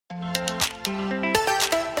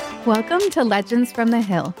Welcome to Legends from the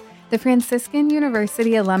Hill, the Franciscan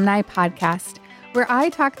University Alumni Podcast, where I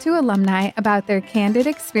talk to alumni about their candid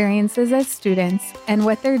experiences as students and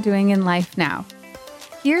what they're doing in life now.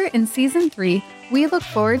 Here in Season 3, we look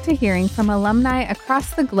forward to hearing from alumni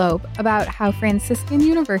across the globe about how Franciscan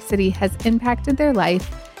University has impacted their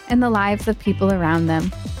life and the lives of people around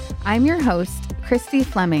them. I'm your host, Christy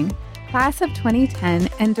Fleming, class of 2010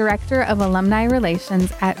 and Director of Alumni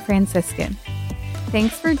Relations at Franciscan.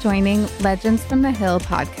 Thanks for joining Legends from the Hill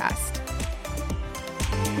podcast.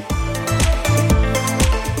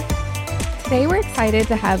 Today we're excited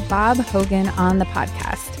to have Bob Hogan on the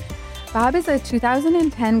podcast. Bob is a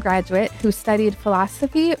 2010 graduate who studied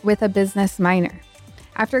philosophy with a business minor.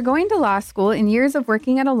 After going to law school and years of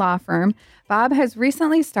working at a law firm, Bob has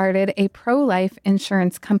recently started a pro-life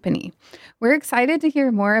insurance company. We're excited to hear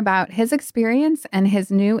more about his experience and his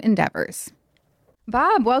new endeavors.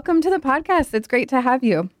 Bob, welcome to the podcast. It's great to have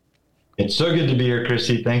you. It's so good to be here,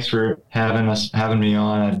 Christy. Thanks for having me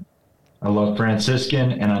on. I love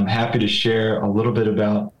Franciscan, and I'm happy to share a little bit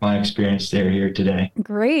about my experience there here today.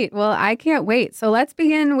 Great. Well, I can't wait. So let's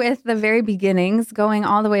begin with the very beginnings, going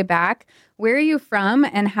all the way back. Where are you from,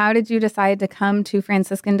 and how did you decide to come to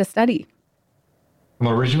Franciscan to study? I'm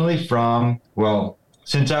originally from,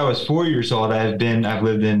 since I was 4 years old, I've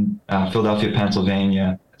lived in Philadelphia,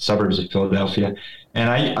 Pennsylvania, suburbs of Philadelphia. And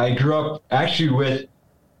I grew up actually with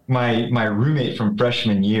my roommate from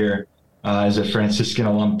freshman year as a Franciscan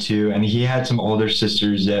alum too. And he had some older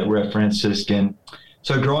sisters that were at Franciscan.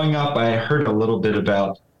 So growing up, I heard a little bit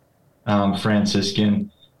about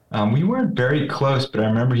Franciscan. We weren't very close, but I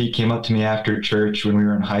remember he came up to me after church when we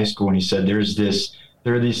were in high school and he said, there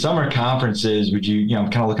are these summer conferences. I'm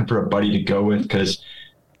kind of looking for a buddy to go with because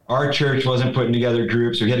our church wasn't putting together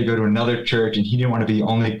groups. So we had to go to another church and he didn't want to be the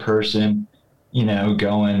only person,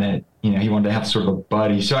 going that, he wanted to have sort of a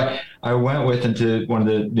buddy. So I went with him to one of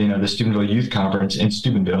the Steubenville Youth Conference in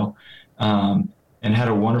Steubenville and had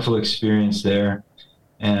a wonderful experience there.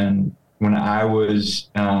 And when I was,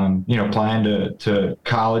 applying to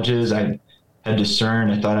colleges, I had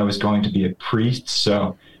discerned, I thought I was going to be a priest.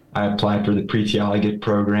 So I applied for the pre-theologate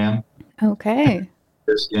program. Okay.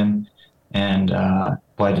 And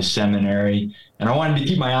applied to seminary, and I wanted to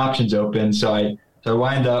keep my options open. So I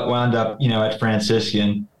wound up, at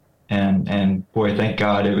Franciscan, and boy, thank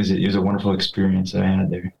God it was a wonderful experience that I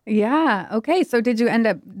had there. Yeah. Okay. So did you end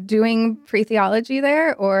up doing pre-theology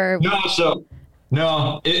there, or? So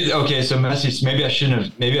messy. Maybe I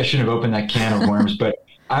shouldn't have opened that can of worms, but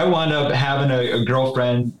I wound up having a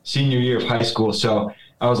girlfriend senior year of high school. So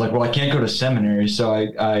I was like, well, I can't go to seminary. So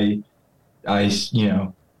I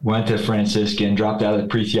went to Franciscan, dropped out of the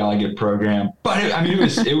pre-theologate program. But it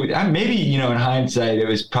was maybe, in hindsight, it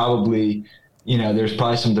was probably, there's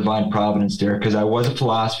probably some divine providence there because I was a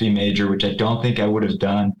philosophy major, which I don't think I would have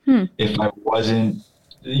done if I wasn't,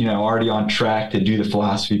 already on track to do the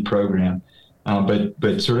philosophy program.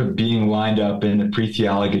 But sort of being lined up in the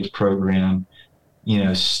pre-theologate program,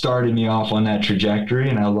 started me off on that trajectory,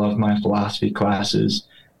 and I love my philosophy classes.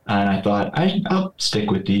 And I thought, I'll stick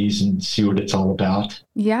with these and see what it's all about.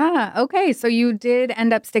 Yeah. Okay. So you did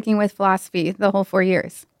end up sticking with philosophy the whole 4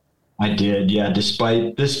 years. I did. Yeah.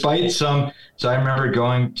 Despite some. So I remember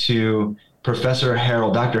going to Professor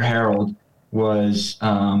Harold. Dr. Harold was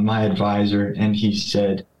my advisor. And he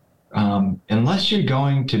said, unless you're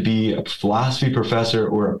going to be a philosophy professor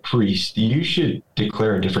or a priest, you should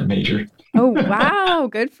declare a different major. Oh, wow.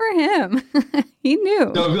 Good for him. He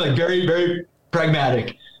knew. So very, very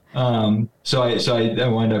pragmatic. So I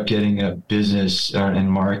wound up getting a business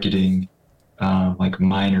and marketing,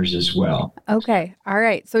 minors as well. Okay. All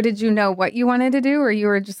right. So did you know what you wanted to do, or you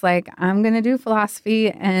were just like, I'm going to do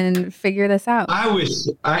philosophy and figure this out? I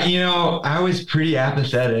was pretty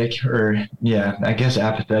apathetic, I guess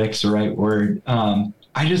apathetic's the right word.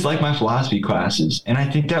 I just like my philosophy classes. And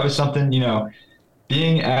I think that was something,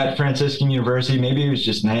 being at Franciscan University, maybe it was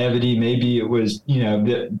just naivety. Maybe it was,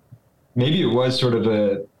 maybe it was sort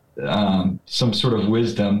of some sort of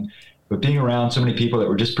wisdom, but being around so many people that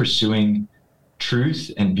were just pursuing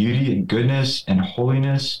truth and beauty and goodness and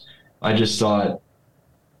holiness, I just thought,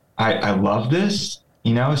 I love this,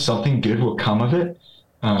 something good will come of it.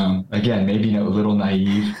 Again, maybe a little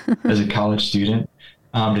naive as a college student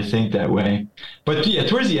to think that way. But yeah,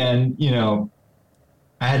 towards the end,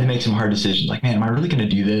 I had to make some hard decisions. Like, man, am I really going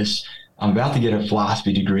to do this? I'm about to get a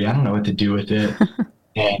philosophy degree. I don't know what to do with it.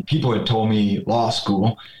 And people had told me law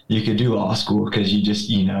school, you could do law school because you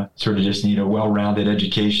just, sort of just need a well-rounded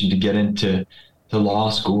education to get into law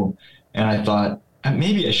school. And I thought,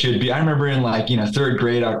 maybe I should be. I remember in third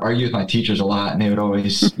grade, I'd argue with my teachers a lot, and they would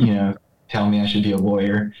always, tell me I should be a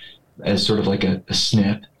lawyer as sort of like a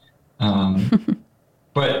snip.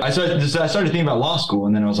 But I started thinking about law school,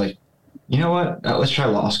 and then I was like, you know what? Let's try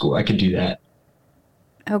law school. I could do that.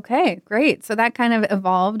 Okay, great. So that kind of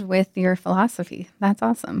evolved with your philosophy. That's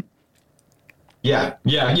awesome. Yeah.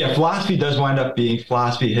 Philosophy does wind up being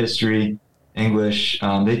philosophy, history, English.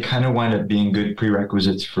 They kind of wind up being good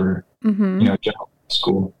prerequisites for, general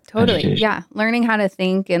school. Totally. Education. Yeah. Learning how to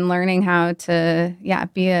think and learning how to,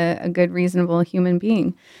 be a good, reasonable human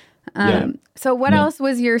being. So what else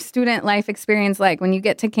was your student life experience like when you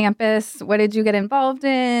get to campus? What did you get involved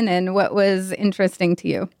in and what was interesting to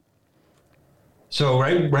you? So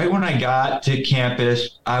right when I got to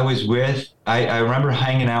campus, I remember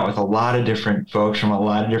hanging out with a lot of different folks from a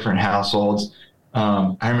lot of different households.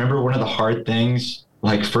 I remember one of the hard things,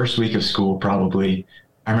 like first week of school, probably,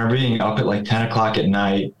 I remember being up at like 10 o'clock at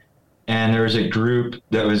night, and there was a group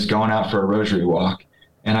that was going out for a rosary walk.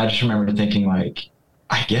 And I just remember thinking, like,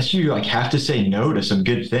 I guess you like have to say no to some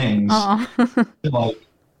good things. Like,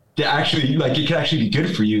 to actually, like, it could actually be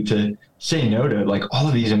good for you to say no to like all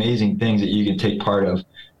of these amazing things that you can take part of.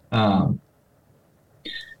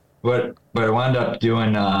 But I wound up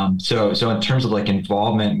doing, so in terms of like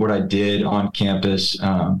involvement, what I did on campus,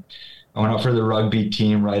 I went out for the rugby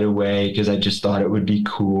team right away because I just thought it would be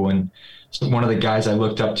cool. And one of the guys I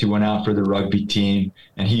looked up to went out for the rugby team,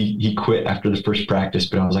 and he quit after the first practice,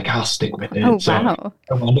 but I was like, I'll stick with it. Oh, so wow.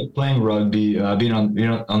 I wound up playing rugby, being on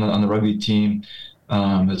the rugby team.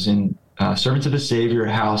 I was in Servants of the Savior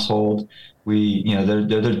household. They're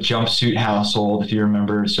the jumpsuit household. If you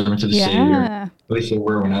remember Servants of the Savior, at least they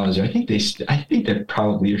were when I was there. I think they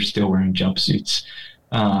probably are still wearing jumpsuits.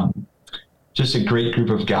 Just a great group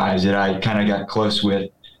of guys that I kind of got close with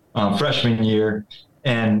freshman year,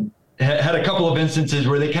 and had a couple of instances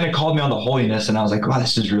where they kind of called me on the holiness, and I was like, wow,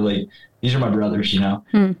 these are my brothers,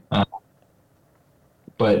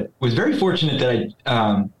 but was very fortunate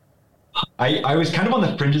that I was kind of on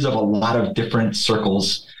the fringes of a lot of different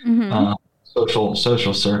circles,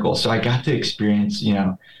 social circles. So I got to experience,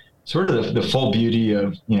 sort of the full beauty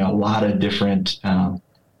of, a lot of different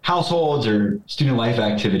households or student life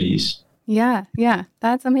activities. Yeah.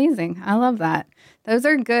 That's amazing. I love that. Those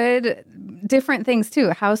are good, different things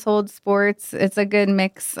too. Household, sports. It's a good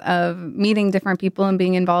mix of meeting different people and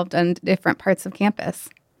being involved in different parts of campus.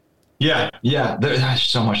 Yeah. There's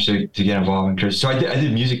so much to get involved in, Chris. So I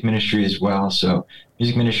did music ministry as well. So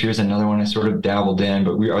music ministry is another one I sort of dabbled in,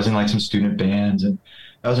 but I was in like some student bands, and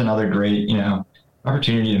that was another great,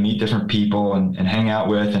 opportunity to meet different people and hang out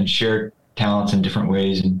with and share talents in different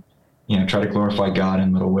ways and, try to glorify God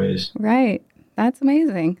in little ways. Right. That's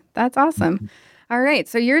amazing. That's awesome. Mm-hmm. All right.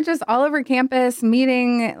 So you're just all over campus,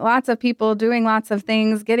 meeting lots of people, doing lots of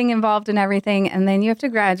things, getting involved in everything. And then you have to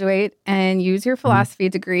graduate and use your philosophy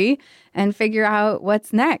degree and figure out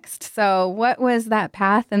what's next. So what was that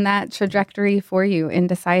path and that trajectory for you in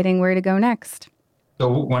deciding where to go next?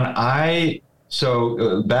 So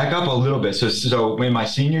back up a little bit. So in my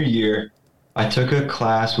senior year, I took a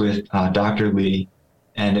class with Dr. Lee,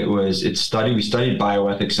 and we studied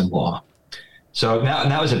bioethics and law. So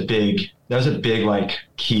that was a big like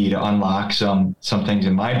key to unlock some things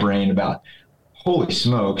in my brain about, holy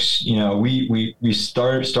smokes, we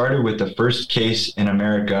started with the first case in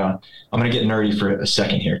America. I'm going to get nerdy for a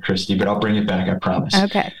second here, Christy, but I'll bring it back, I promise.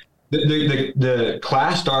 Okay. The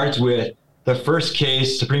class starts with the first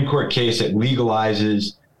Supreme Court case that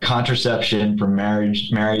legalizes contraception for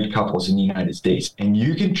married couples in the United States. And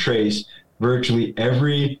you can trace virtually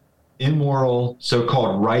every immoral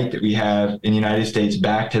so-called right that we have in the United States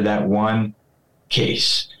back to that one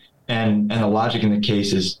case. And the logic in the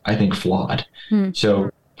case is, I think, flawed. So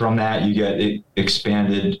from that, you get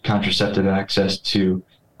expanded contraceptive access to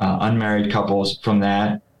unmarried couples. From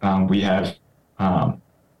that, we have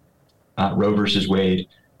Roe versus Wade,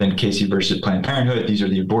 then Casey versus Planned Parenthood. These are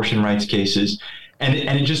the abortion rights cases. And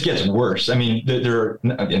it just gets worse. I mean, there are,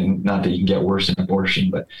 again, not that you can get worse in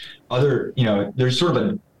abortion, but there's sort of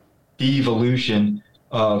a devolution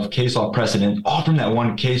of case law precedent, all from that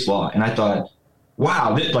one case law. And I thought,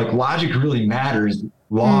 wow, logic really matters.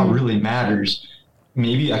 Law really matters.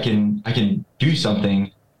 Maybe I can do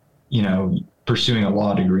something, pursuing a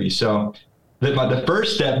law degree. So the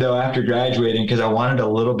first step, though, after graduating, because I wanted a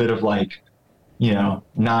little bit of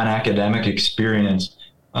non-academic experience,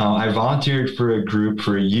 I volunteered for a group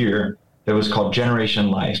for a year that was called Generation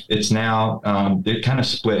Life. It's now, it kind of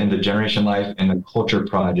split into Generation Life and the Culture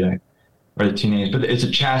Project, are the two names, but it's a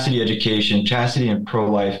chastity and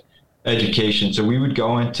pro-life education. So we would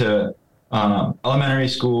go into elementary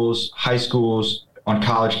schools, high schools, on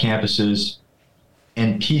college campuses,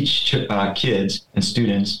 and teach kids and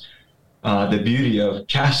students the beauty of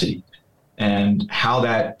chastity and how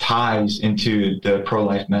that ties into the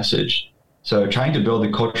pro-life message. So trying to build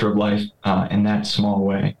a culture of life in that small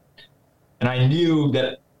way. And I knew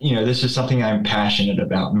that, this is something I'm passionate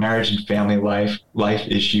about: marriage and family life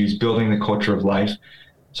issues, building the culture of life.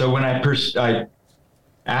 So when after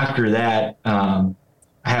that,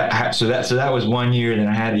 so that was 1 year. Then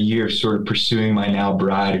I had a year of sort of pursuing my now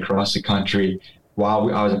bride across the country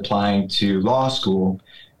while I was applying to law school.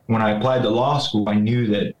 When I applied to law school, I knew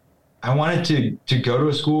that I wanted to go to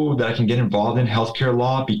a school that I can get involved in healthcare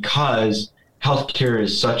law, because healthcare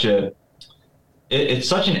is it's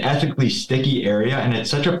such an ethically sticky area, and it's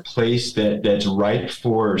such a place that's ripe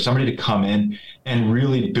for somebody to come in and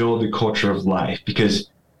really build the culture of life. Because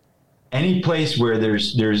any place where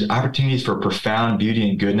there's opportunities for profound beauty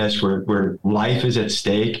and goodness, where life is at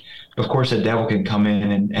stake, of course, the devil can come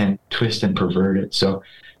in and twist and pervert it. So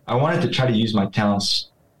I wanted to try to use my talents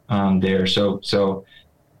there. So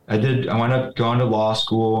I did. I wound up going to law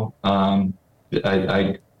school.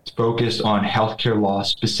 I focused on healthcare law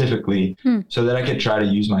specifically, so that I could try to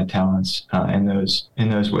use my talents in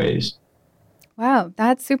those ways. Wow,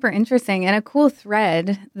 that's super interesting, and a cool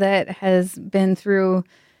thread that has been through,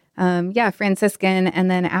 Franciscan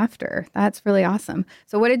and then after. That's really awesome.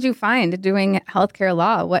 So what did you find doing healthcare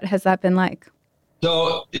law? What has that been like?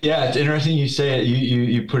 So yeah, it's interesting you say it.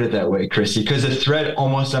 You put it that way, Christy, because the thread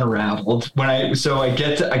almost unraveled when I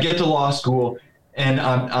get to law school, and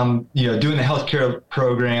I'm doing the healthcare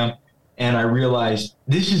program, and I realized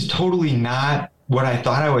this is totally not what I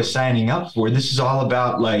thought I was signing up for. This is all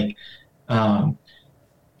about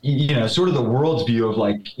sort of the world's view of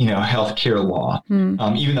healthcare law.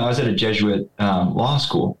 Even though I was at a Jesuit law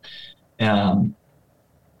school,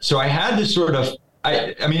 so I had this sort of.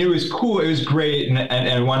 I mean, it was cool. It was great, and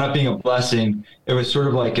it wound up being a blessing. It was sort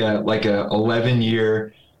of like a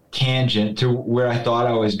 11-year tangent to where I thought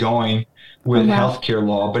I was going with healthcare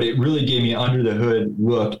law, but it really gave me an under the hood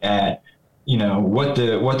look at what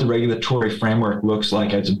the regulatory framework looks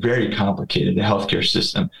like. It's very complicated, the healthcare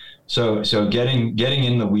system. So getting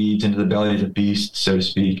in the weeds, into the belly of the beast, so to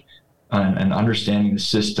speak, and understanding the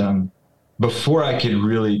system before I could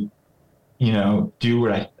really do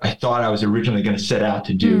what I thought I was originally going to set out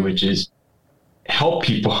to do, which is help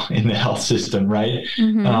people in the health system, right?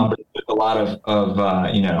 But with a lot of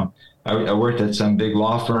I worked at some big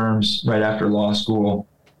law firms right after law school,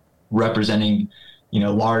 representing,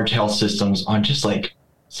 large health systems on just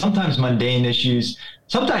sometimes mundane issues,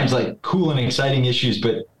 sometimes cool and exciting issues,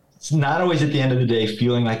 but it's not always at the end of the day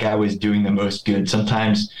feeling like I was doing the most good.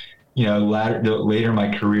 Sometimes, later in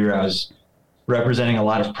my career, I was representing a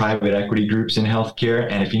lot of private equity groups in healthcare.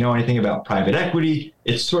 And if you know anything about private equity,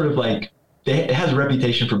 it's sort of it has a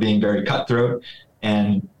reputation for being very cutthroat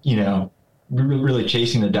and, really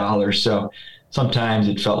chasing the dollar. So sometimes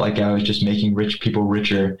it felt like I was just making rich people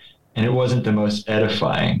richer, and it wasn't the most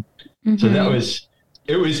edifying. So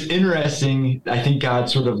it was interesting. I think God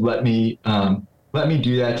sort of let me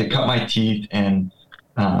do that, to cut my teeth and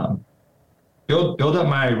build up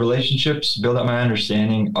my relationships, build up my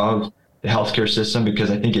understanding of the healthcare system,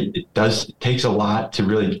 because I think it takes a lot to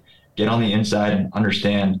really get on the inside and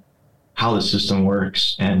understand how the system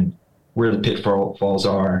works and where the pitfalls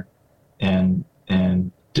are, and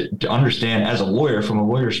to understand as a lawyer, from a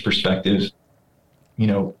lawyer's perspective,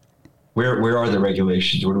 where are the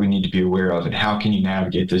regulations? What do we need to be aware of, and how can you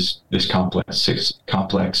navigate this complex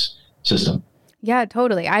system? Yeah,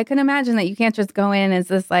 totally. I can imagine that you can't just go in as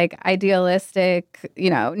this idealistic,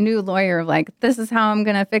 new lawyer of this is how I'm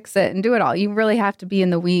going to fix it and do it all. You really have to be in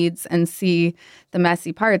the weeds and see the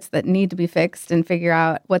messy parts that need to be fixed and figure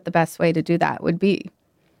out what the best way to do that would be.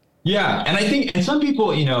 Yeah. And I think, and some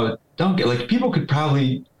people, don't get, people could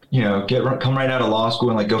probably, come right out of law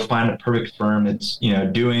school and go find a perfect firm that's,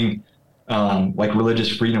 doing religious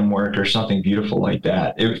freedom work or something beautiful like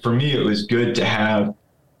that. For me, it was good to have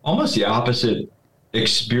almost the opposite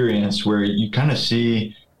experience, where you kind of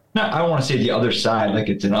see, I don't want to say the other side,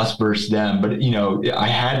 it's an us versus them, but I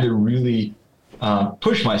had to really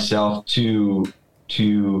push myself to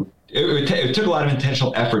it took a lot of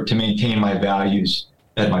intentional effort to maintain my values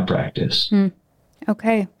at my practice.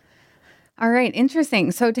 Okay. All right.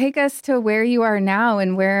 Interesting. So take us to where you are now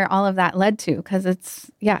and where all of that led to, because it's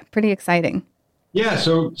pretty exciting. Yeah,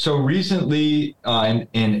 so recently,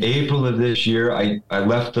 in April of this year, I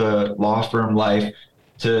left the law firm life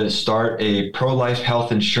to start a pro-life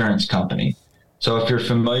health insurance company. So if you're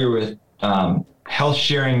familiar with health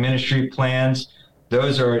sharing ministry plans,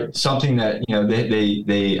 those are something that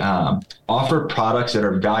they offer products that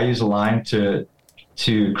are values aligned to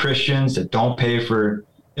Christians, that don't pay for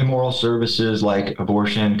immoral services like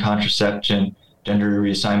abortion, contraception, gender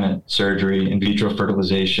reassignment surgery, in vitro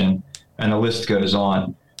fertilization, and the list goes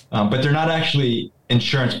on. But they're not actually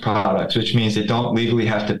insurance products, which means they don't legally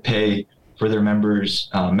have to pay for their members'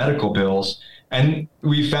 medical bills. And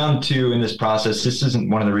we found too in this process, this isn't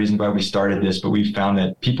one of the reasons why we started this, but we found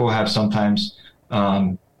that people have sometimes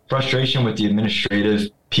frustration with the administrative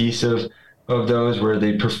piece of those, where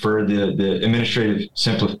they prefer the administrative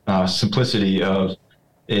simplicity of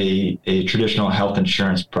a traditional health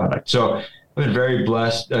insurance product. So I've been very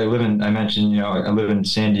blessed. I mentioned, I live in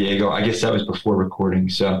San Diego. I guess that was before recording.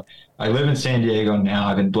 So I live in San Diego now.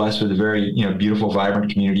 I've been blessed with a very, beautiful,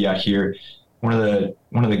 vibrant community out here. One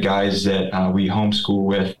of the guys that we homeschool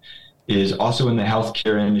with is also in the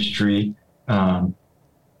healthcare industry.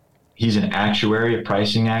 He's an actuary, a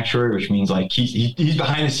pricing actuary, which means like he's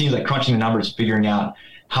behind the scenes, like crunching the numbers, figuring out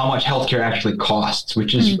how much healthcare actually costs,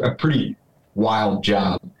 which is a pretty wild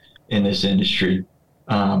job in this industry.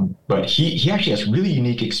 But he actually has really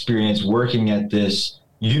unique experience working at this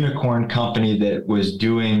unicorn company that was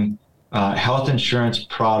doing health insurance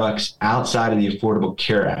products outside of the Affordable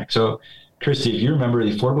Care Act. So, Christy, if you remember,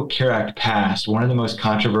 the Affordable Care Act passed, one of the most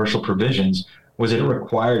controversial provisions was that it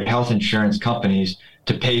required health insurance companies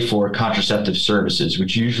to pay for contraceptive services,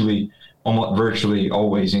 which usually almost virtually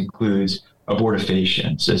always includes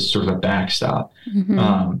abortifacients as sort of a backstop.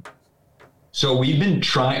 Mm-hmm. So we've been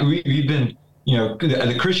the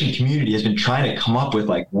Christian community has been trying to come up with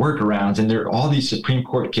like workarounds, and there are all these Supreme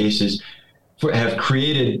Court cases have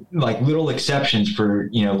created like little exceptions for,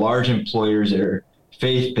 large employers that are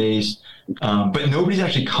faith-based. But nobody's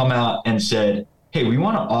actually come out and said, hey, we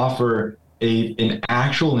want to offer an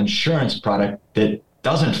actual insurance product that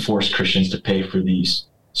doesn't force Christians to pay for these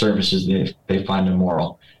services they find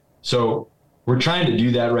immoral. So we're trying to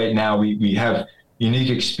do that right now. We have unique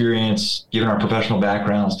experience, given our professional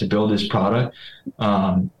backgrounds, to build this product.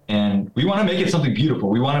 And we want to make it something beautiful.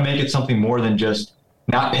 We want to make it something more than just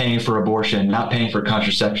not paying for abortion, not paying for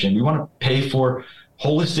contraception. We want to pay for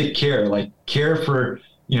holistic care, like care for,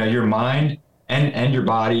 your mind and your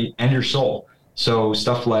body and your soul. So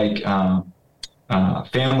stuff like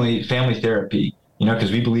family therapy,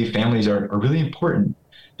 because we believe families are really important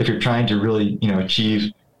if you're trying to really,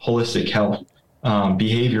 achieve holistic health.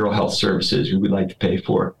 Behavioral health services we would like to pay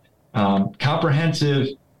for. Comprehensive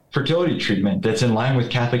fertility treatment that's in line with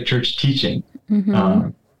Catholic Church teaching.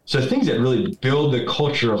 Mm-hmm. So things that really build the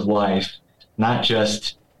culture of life, not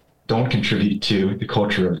just don't contribute to the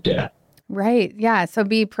culture of death. Right. Yeah. So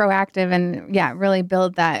be proactive and really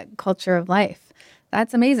build that culture of life.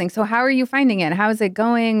 That's amazing. So how are you finding it? How is it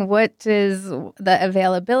going? What is the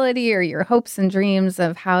availability or your hopes and dreams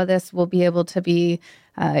of how this will be able to be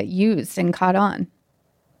used and caught on?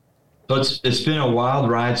 So it's been a wild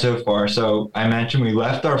ride so far. So I mentioned we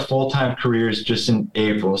left our full-time careers just in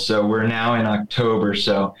April. So we're now in October.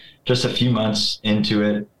 So just a few months into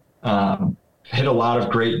it. Hit a lot of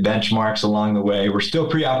great benchmarks along the way. We're still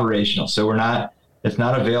pre-operational, so it's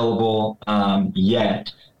not available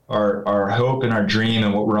yet. Our hope and our dream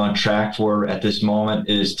and what we're on track for at this moment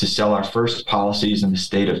is to sell our first policies in the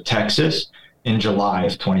state of Texas in July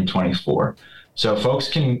of 2024. So folks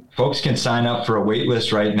can sign up for a wait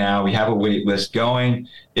list right now. We have a wait list going.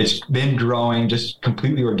 It's been growing just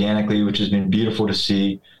completely organically, which has been beautiful to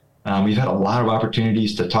see. We've had a lot of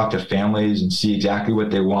opportunities to talk to families and see exactly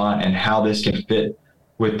what they want and how this can fit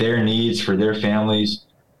with their needs for their families.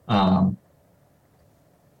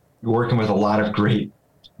 Working with a lot of great,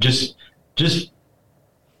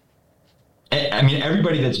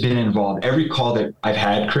 everybody that's been involved, every call that I've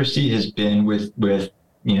had, Christy, has been with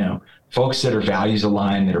folks that are values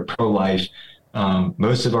aligned, that are pro-life.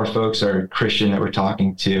 Most of our folks are Christian that we're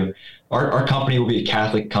talking to. Our company will be a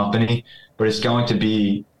Catholic company, but it's going to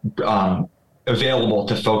be available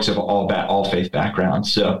to folks of all faith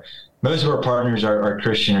backgrounds. So most of our partners are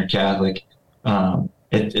Christian or Catholic.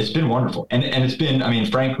 It's been wonderful. And it's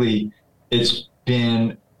been, frankly, it's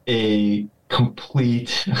been a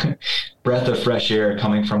complete breath of fresh air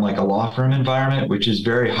coming from like a law firm environment, which is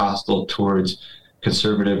very hostile towards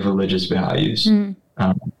conservative religious values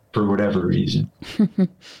for whatever reason.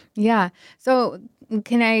 Yeah. So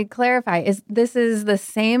can I clarify, this is the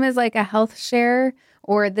same as like a health share,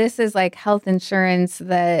 or this is like health insurance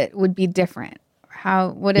that would be different?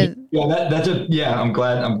 I'm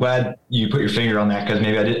glad you put your finger on that, because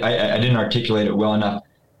maybe I didn't articulate it well enough.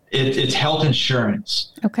 It's health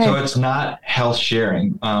insurance. Okay. So it's not health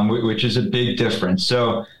sharing, which is a big difference.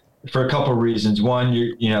 So for a couple of reasons. One,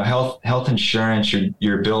 health insurance,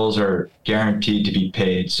 your bills are guaranteed to be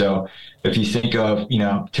paid. So if you think of,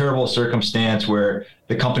 terrible circumstance where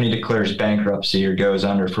the company declares bankruptcy or goes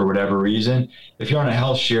under for whatever reason, if you're on a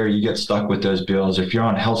health share, you get stuck with those bills. If you're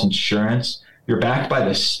on health insurance, you're backed by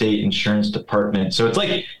the state insurance department. So it's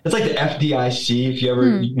like the FDIC. If you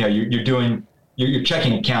ever, you're doing your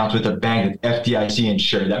checking accounts with a bank that's FDIC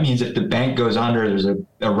insured. That means if the bank goes under, there's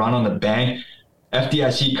a run on the bank,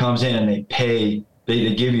 FDIC comes in and they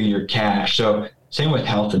give you your cash. So same with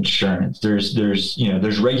health insurance.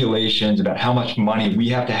 There's regulations about how much money we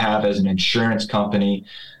have to have as an insurance company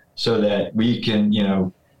so that we can,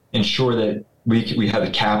 ensure that we have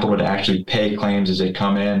the capital to actually pay claims as they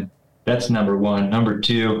come in. That's number one. Number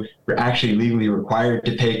two, we're actually legally required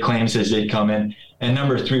to pay claims as they come in. And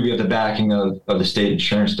number three, we have the backing of the state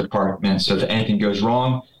insurance department. So if anything goes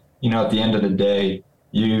wrong, at the end of the day,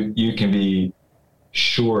 you can be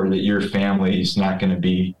sure that your family is not going to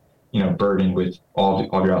be, burdened with all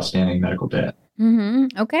your outstanding medical debt.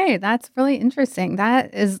 Mm-hmm. Okay, that's really interesting.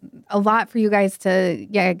 That is a lot for you guys to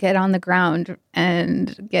get on the ground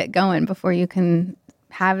and get going before you can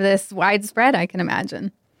have this widespread, I can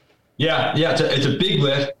imagine. Yeah, it's a big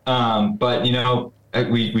lift, but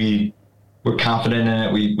we're confident in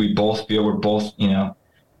it. We both feel we're both,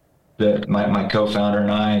 that my co-founder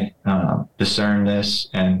and I discern this,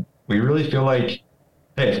 and we really feel like,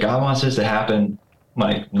 hey, if God wants this to happen,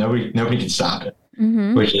 like nobody can stop it.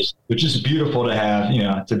 Mm-hmm. which is beautiful to have.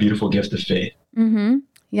 It's a beautiful gift of faith. Mm-hmm.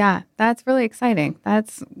 Yeah, that's really exciting.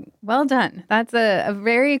 That's well done. That's a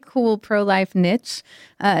very cool pro-life niche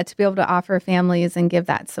to be able to offer families and give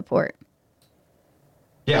that support.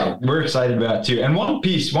 Yeah, we're excited about it too. And one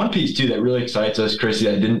piece too that really excites us, Chrissy,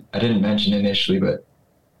 I didn't mention initially, but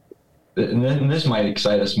and this might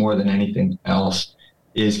excite us more than anything else,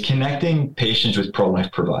 is connecting patients with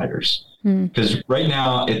pro-life providers. Because right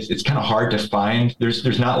now it's kind of hard to find.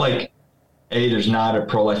 There's not there's not a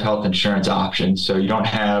pro-life health insurance option. So you don't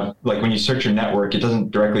have, when you search your network, it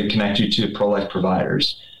doesn't directly connect you to pro-life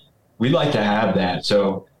providers. We'd like to have that.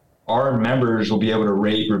 So our members will be able to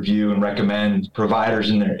rate, review, and recommend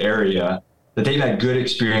providers in their area that they've had good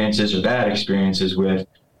experiences or bad experiences with.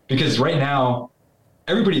 Because right now,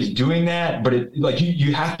 everybody's doing that, but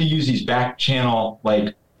you have to use these back channel,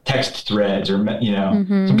 text threads or,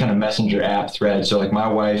 mm-hmm. some kind of messenger app thread. So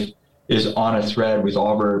my wife is on a thread with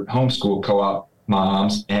all of her homeschool co-op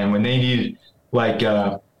moms. And when they need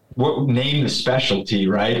name the specialty,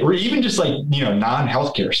 right? Or even just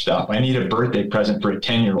non-healthcare stuff. I need a birthday present for a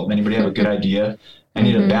 10-year-old. Anybody have a good idea? I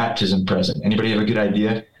need mm-hmm. a baptism present. Anybody have a good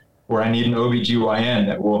idea? Or I need an OBGYN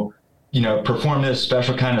that will, perform this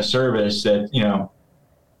special kind of service that,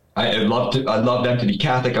 I'd love them to be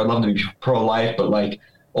Catholic. I'd love them to be pro-life, but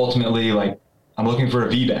ultimately, I'm looking for a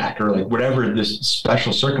VBAC or whatever this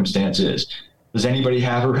special circumstance is. Does anybody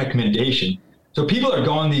have a recommendation? So people are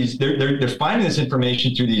going they're finding this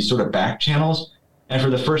information through these sort of back channels. And for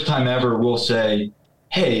the first time ever, we'll say,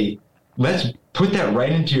 hey, let's put that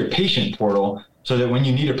right into your patient portal so that when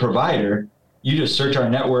you need a provider, you just search our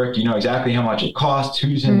network, you know exactly how much it costs,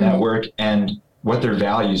 who's in network, and what their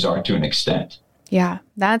values are to an extent. Yeah,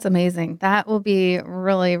 that's amazing. That will be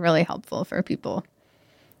really, really helpful for people.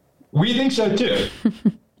 We think so too.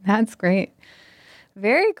 That's great.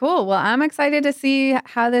 Very cool. Well, I'm excited to see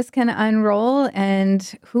how this can unroll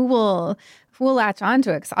and who will latch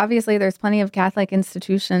onto it. 'Cause obviously, there's plenty of Catholic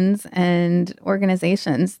institutions and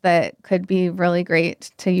organizations that could be really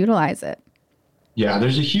great to utilize it. Yeah,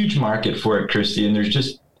 there's a huge market for it, Christy. And there's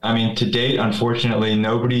just, to date, unfortunately,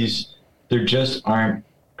 there just aren't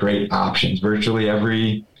great options. Virtually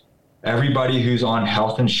everybody who's on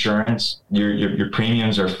health insurance, your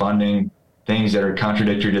premiums are funding things that are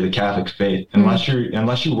contradictory to the Catholic faith, unless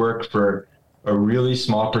you work for a really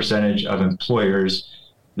small percentage of employers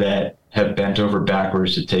that have bent over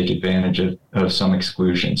backwards to take advantage of some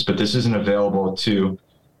exclusions. But this isn't available to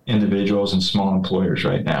individuals and small employers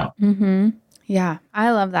right now. Mm-hmm. Yeah,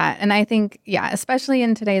 I love that. And I think, especially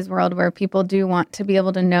in today's world where people do want to be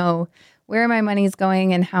able to know where my money's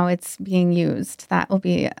going and how it's being used, that will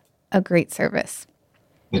be a great service.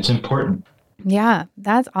 It's important. Yeah,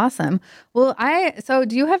 that's awesome. Well, so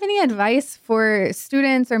do you have any advice for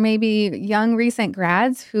students or maybe young recent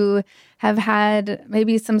grads who have had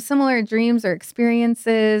maybe some similar dreams or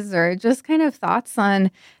experiences or just kind of thoughts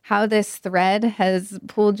on how this thread has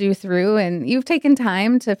pulled you through and you've taken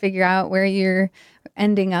time to figure out where you're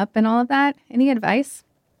ending up and all of that? Any advice?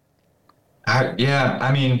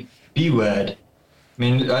 Be led.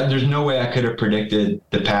 There's no way I could have predicted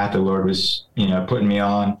the path the Lord was, putting me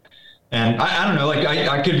on. And I don't know, like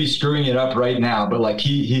I could be screwing it up right now, but like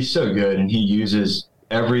he's so good and he uses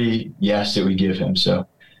every yes that we give him. So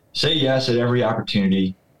say yes at every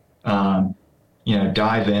opportunity.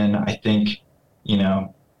 Dive in. I think,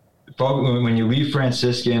 when you leave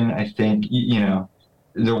Franciscan, I think,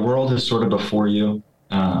 the world is sort of before you.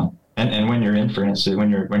 And when you're in Franciscan,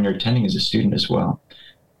 when you're attending as a student as well,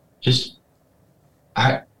 you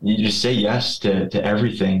just say yes to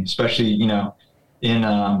everything, especially,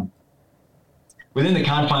 in, within the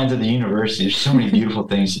confines of the university. There's so many beautiful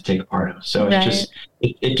things to take part of. So it's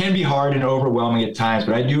it can be hard and overwhelming at times,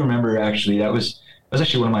 but I do remember actually that was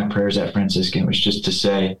actually one of my prayers at Franciscan, was just to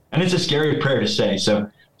say, and it's a scary prayer to say, so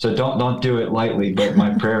don't do it lightly, but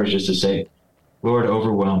my prayer is just to say, Lord,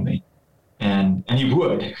 overwhelm me. And he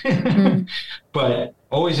would, but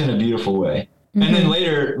always in a beautiful way. Mm-hmm. And then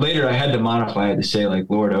later I had to modify it to say, like,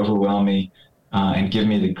 Lord, overwhelm me, and give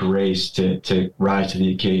me the grace to rise to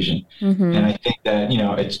the occasion. Mm-hmm. And I think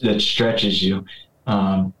that, that stretches you.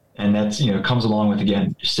 And that's, comes along with,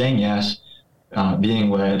 again, just saying yes, being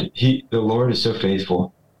led. The Lord is so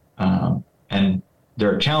faithful. And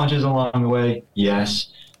there are challenges along the way.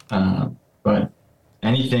 Yes. But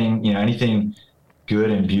anything good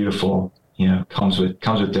and beautiful, comes with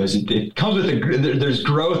those. It comes with there's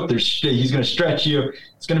growth. He's going to stretch you.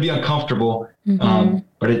 It's going to be uncomfortable. Mm-hmm.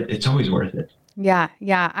 But it's always worth it. Yeah.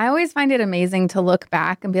 Yeah. I always find it amazing to look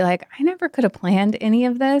back and be like, I never could have planned any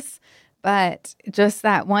of this, but just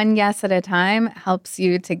that one yes at a time helps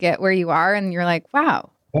you to get where you are. And you're like, wow,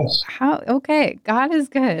 yes. Okay. God is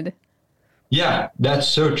good. Yeah, that's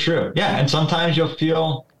so true. Yeah. And sometimes you'll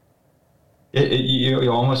feel you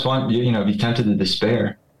almost want, be tempted to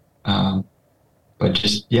despair. But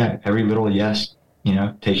just, every little yes,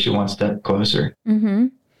 takes you one step closer. Mm-hmm.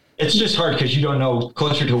 It's just hard because you don't know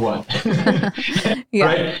closer to what, yeah.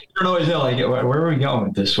 Right? You don't always know, like, where are we going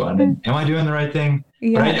with this one? And am I doing the right thing?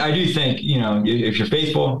 Yeah. But I do think, if you're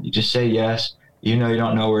faithful, you just say yes, even though you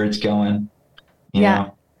don't know where it's going. You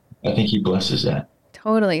know, I think he blesses that.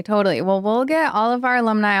 Totally. Well, we'll get all of our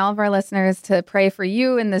alumni, all of our listeners to pray for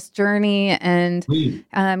you in this journey and,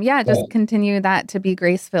 just continue that to be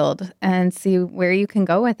grace-filled and see where you can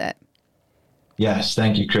go with it. Yes.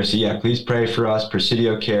 Thank you, Chrissy. Yeah. Please pray for us,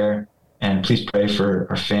 Presidio Care, and please pray for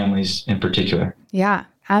our families in particular. Yeah,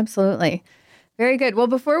 absolutely. Very good. Well,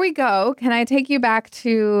 before we go, can I take you back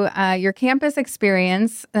to your campus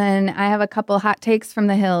experience? And I have a couple hot takes from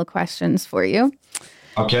the Hill questions for you.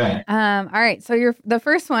 Okay. All right. So the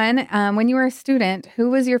first one, when you were a student, who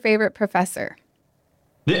was your favorite professor?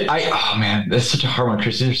 Oh man, that's such a hard one,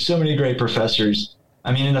 Chris. There's so many great professors.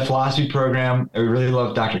 I mean, in the philosophy program, I really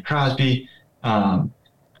loved Dr. Crosby. I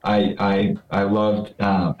loved,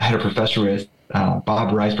 I had a professor with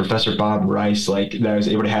Professor Bob Rice, like that I was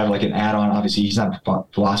able to have like an add-on. Obviously, he's not a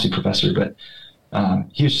philosophy professor, but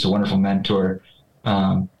he was just a wonderful mentor.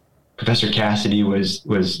 Professor Cassidy was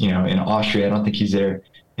in Austria. I don't think he's there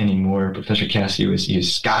anymore. Professor Cassidy he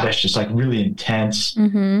was Scottish, just like really intense.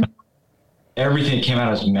 Mm-hmm. Everything that came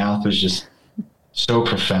out of his mouth was just so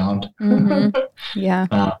profound. Mm-hmm. Yeah.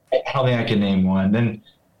 I don't think I could name one. Then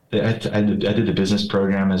I did the business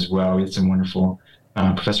program as well. We had some wonderful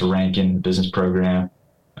Professor Rankin, the business program,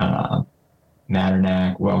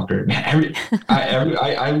 Maternack, Welker. Man,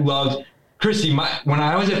 I loved Christy. When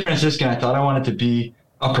I was at Franciscan, I thought I wanted to be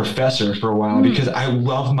a professor for a while because I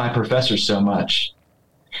loved my professor so much.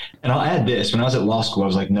 And I'll add this: when I was at law school, I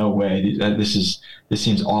was like, "No way, this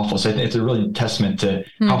seems awful." So I think it's a really testament to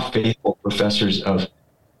how faithful professors of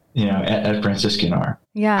at Franciscan are.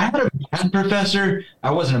 Yeah. I had a math professor.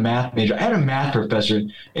 I wasn't a math major. I had a math professor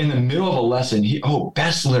in the middle of a lesson.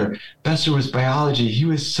 Bessler was biology. He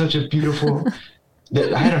was such a beautiful,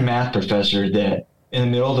 I had a math professor that in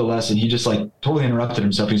the middle of the lesson, he just like totally interrupted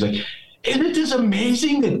himself. He's like, "Isn't this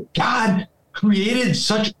amazing that God created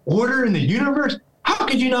such order in the universe? How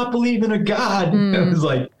could you not believe in a God?" I was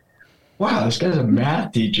like, wow, this guy's a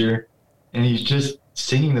math teacher and he's just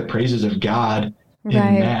singing the praises of God in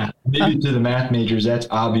math. Maybe to the math majors, that's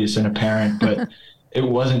obvious and apparent, but it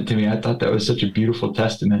wasn't to me. I thought that was such a beautiful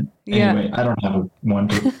testament. Yeah. Anyway, I don't have one,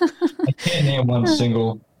 but I can't name one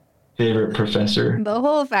single favorite professor. The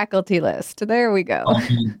whole faculty list. There we go.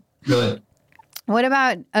 Really. What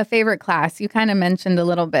about a favorite class? You kind of mentioned a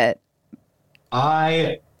little bit.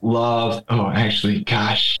 I loved, I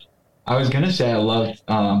was going to say I loved,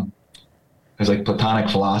 it was like Platonic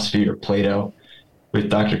philosophy or Plato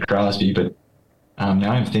with Dr. Crosby, but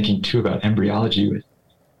now I'm thinking too about embryology with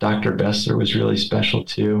Dr. Bessler was really special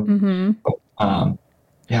too. Mm-hmm.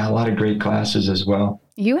 A lot of great classes as well.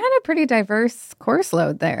 You had a pretty diverse course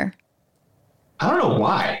load there. I don't know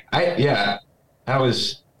why. I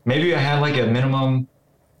was maybe I had like a minimum,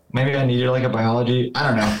 maybe I needed like a biology. I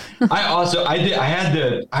don't know.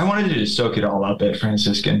 I wanted to just soak it all up at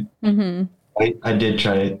Franciscan. Mm-hmm. I did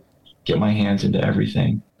try to get my hands into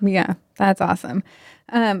everything. Yeah, that's awesome.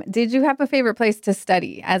 Did you have a favorite place to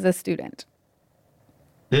study as a student?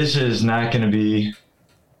 This is not going to be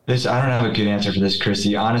this. I don't have a good answer for this,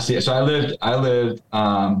 Christy. Honestly, so I lived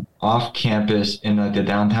off campus in like the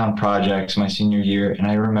downtown projects my senior year, and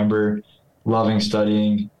I remember loving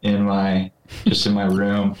studying just in my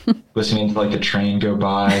room, listening to like the train go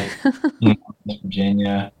by, West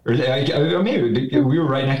Virginia, or maybe we were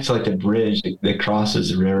right next to like the bridge that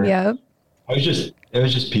crosses the river. Yep. It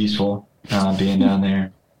was just peaceful being down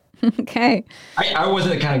there. Okay. I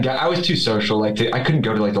wasn't the kind of guy. I was too social. I couldn't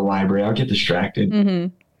go to like the library. I would get distracted. Mm-hmm.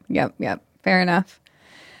 Yep. Fair enough.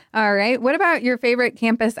 All right. What about your favorite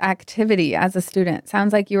campus activity as a student?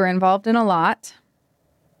 Sounds like you were involved in a lot.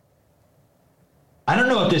 I don't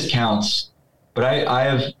know if this counts, but I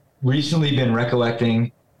have recently been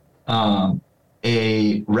recollecting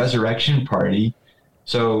a resurrection party.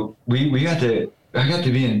 So I got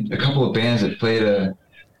to be in a couple of bands that played the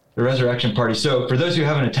resurrection party. So for those who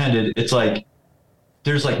haven't attended, it's like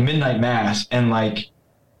there's like midnight mass and like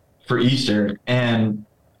for Easter, and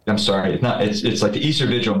I'm sorry, it's like the Easter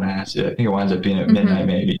vigil mass. I think it winds up being at midnight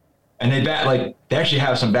maybe. And they actually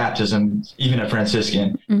have some baptisms even at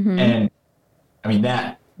Franciscan. Mm-hmm. And I mean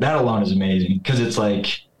that alone is amazing, because it's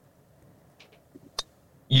like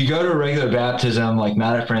you go to a regular baptism, like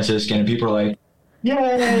not at Franciscan, and people are like,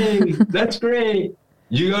 "Yay, that's great."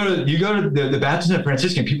 You go to the baptism at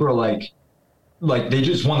Franciscan, people are like they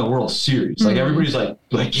just won the World Series. Mm-hmm. Like everybody's like,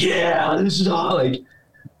 yeah, this is all like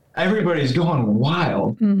everybody's going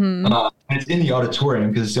wild. Mm-hmm. And it's in the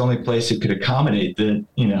auditorium because it's the only place that could accommodate the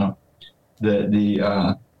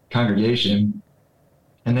congregation.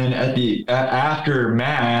 And then after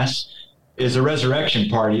mass is a resurrection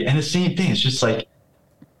party, and the same thing. It's just like,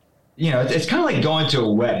 it's kind of like going to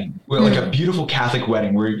a wedding, like a beautiful Catholic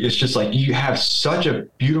wedding, where it's just like you have such a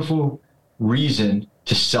beautiful reason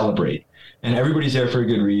to celebrate, and everybody's there for a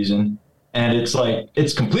good reason. And it's like,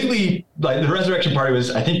 it's completely like the resurrection party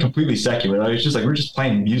was, I think, completely secular. Like, it's just like we're just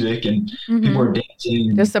playing music and people are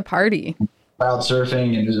dancing, just a party, crowd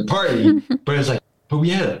surfing, and there's a party. But it's like, but we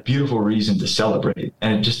had a beautiful reason to celebrate,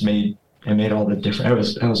 and it just made all the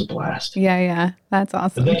difference. It was a blast. Yeah, that's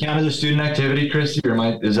awesome. Does that count as a student activity, Christy, or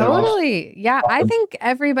is that totally? Yeah, I think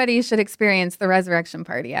everybody should experience the resurrection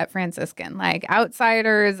party at Franciscan. Like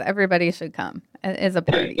outsiders, everybody should come. It is a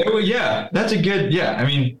party. Yeah, that's a good. Yeah, I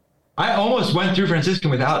mean, I almost went through Franciscan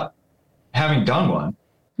without having done one,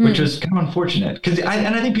 which was kind of unfortunate, because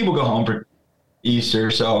I think people go home for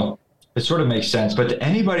Easter, so it sort of makes sense. But to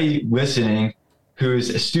anybody listening who's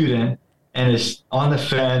a student and is on the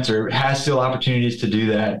fence or has still opportunities to do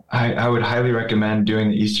that, I would highly recommend doing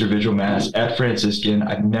the Easter Vigil Mass at Franciscan.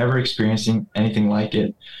 I've never experienced anything like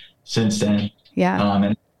it since then. Yeah. And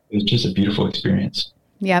it was just a beautiful experience.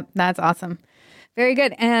 Yep, that's awesome. Very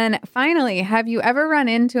good. And finally, have you ever run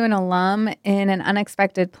into an alum in an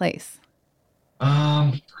unexpected place?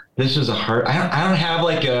 This was I don't have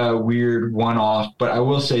like a weird one-off, but I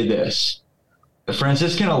will say this. The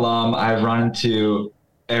Franciscan alum I've run into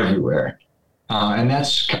everywhere. And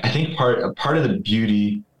that's, I think, part of the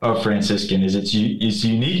beauty of Franciscan is its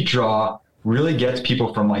unique draw really gets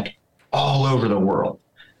people from like all over the world.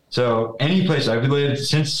 So any place I've lived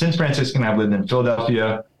since Franciscan, I've lived in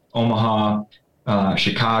Philadelphia, Omaha,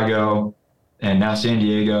 Chicago, and now San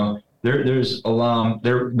Diego. There's alum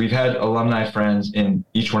there. We've had alumni friends in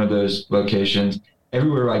each one of those locations.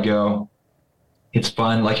 Everywhere I go, it's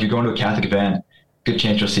fun. Like, you're going to a Catholic event, good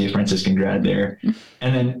chance you'll see a Franciscan grad there.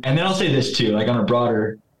 And then I'll say this too, like on a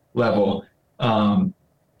broader level.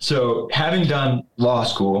 So having done law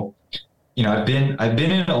school, I've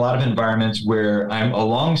been in a lot of environments where I'm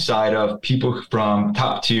alongside of people from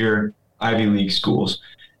top tier Ivy League schools.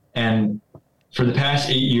 And for the past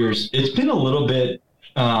 8 years, it's been a little bit,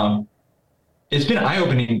 it's been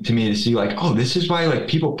eye-opening to me to see like, oh, this is why like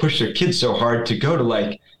people push their kids so hard to go to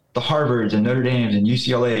like the Harvards and Notre Dames and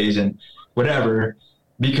UCLAs and whatever,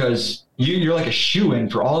 because you're like a shoo-in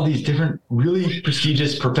for all these different really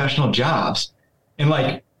prestigious professional jobs. And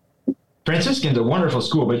like, Franciscan's a wonderful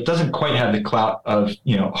school, but it doesn't quite have the clout of,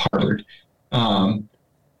 Harvard.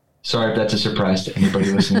 Sorry if that's a surprise to anybody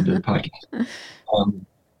listening to the podcast.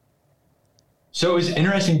 So it was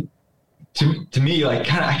interesting to me, like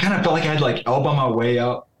I kind of felt like I had to like elbow my way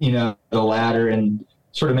up, the ladder and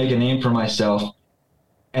sort of make a name for myself.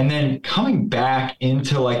 And then coming back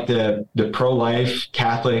into like the pro-life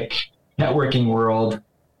Catholic networking world,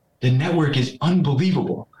 the network is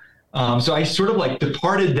unbelievable. So I sort of like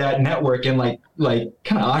departed that network and like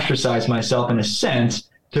kind of ostracized myself in a sense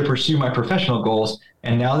to pursue my professional goals.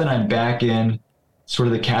 And now that I'm back in sort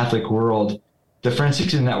of the Catholic world, the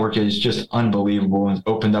Franciscan network is just unbelievable and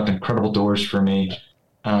opened up incredible doors for me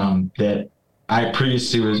that I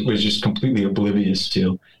previously was just completely oblivious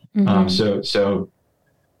to. So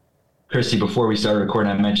Christy, before we started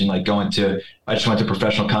recording, I mentioned like I just went to a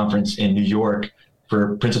professional conference in New York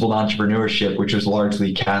for principled entrepreneurship, which was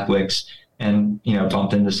largely Catholics, and,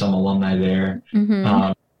 bumped into some alumni there,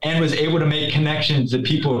 and was able to make connections to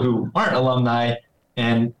people who aren't alumni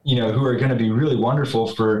and, who are going to be really wonderful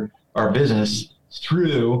for our business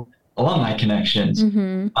through alumni connections.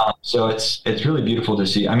 So it's really beautiful to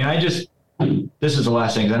see. I mean, this is the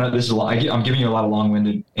last thing. I know this is I'm giving you a lot of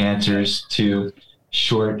long-winded answers to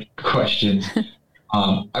short questions.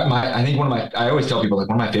 I think I always tell people, like,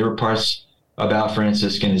 one of my favorite parts about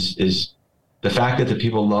Franciscan is the fact that the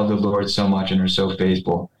people love the Lord so much and are so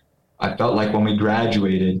faithful. I felt like when we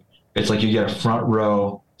graduated, it's like you get a front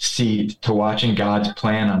row seat to watching God's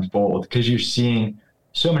plan unfold, because you're seeing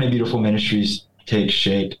so many beautiful ministries take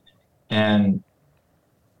shape. And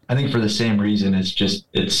I think for the same reason, I guess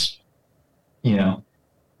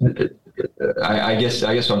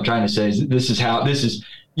what I'm trying to say is this is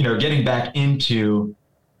getting back into,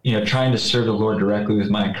 trying to serve the Lord directly with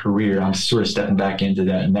my career. I'm sort of stepping back into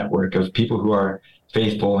that network of people who are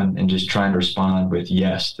faithful and just trying to respond with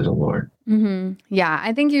yes to the Lord. Yeah,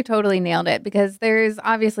 I think you totally nailed it, because there's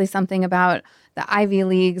obviously something about the Ivy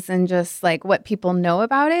Leagues and just like what people know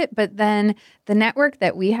about it, but then the network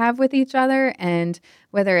that we have with each other, and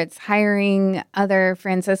whether it's hiring other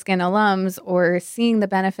Franciscan alums or seeing the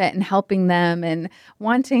benefit and helping them and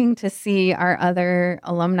wanting to see our other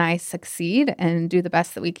alumni succeed and do the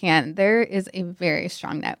best that we can, there is a very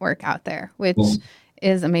strong network out there, which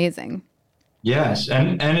is amazing. Yes.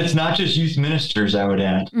 And it's not just youth ministers, I would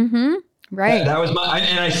add. Right. That was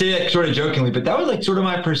and I say that sort of jokingly, but that was like sort of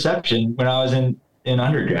my perception when I was in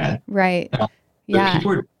undergrad. Right. Yeah.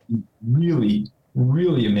 People are doing really,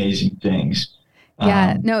 really amazing things.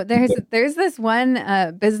 Yeah. No, there's this one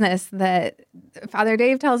business that Father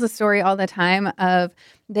Dave tells a story all the time of.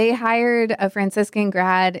 They hired a Franciscan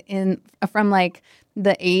grad from like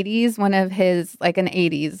the 80s, one of his like an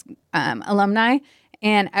 80s alumni.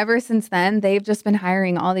 And ever since then, they've just been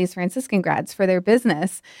hiring all these Franciscan grads for their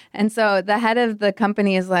business. And so the head of the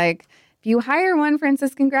company is like, if you hire one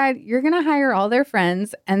Franciscan grad, you're going to hire all their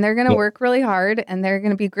friends, and they're going to work really hard, and they're going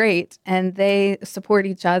to be great. And they support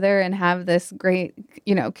each other and have this great,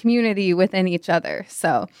 community within each other.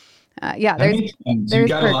 So, there's you got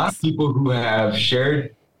perks. A lot of people who have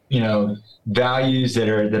shared, values that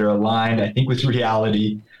are aligned, I think, with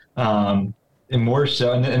reality. And more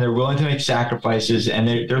so, and they're willing to make sacrifices, and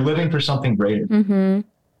they're living for something greater.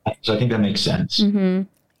 So I think that makes sense.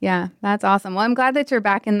 Yeah, that's awesome. Well, I'm glad that you're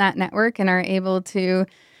back in that network and are able to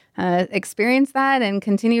experience that and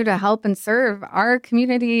continue to help and serve our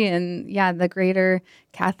community and, the greater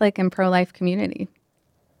Catholic and pro-life community.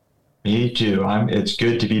 Me too. It's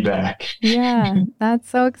good to be back. Yeah, that's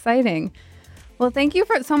so exciting. Well, thank you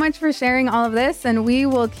so much for sharing all of this, and we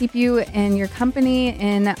will keep you and your company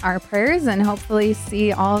in our prayers and hopefully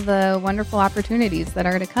see all the wonderful opportunities that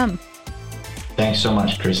are to come. Thanks so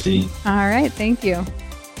much, Christy. All right, thank you.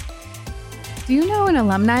 Do you know an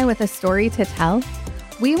alumni with a story to tell?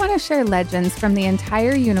 We want to share legends from the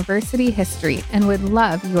entire university history and would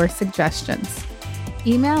love your suggestions.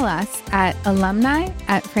 Email us at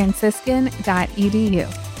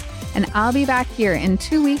alumni@franciscan.edu. And I'll be back here in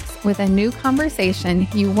 2 weeks with a new conversation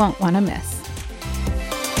you won't want to miss.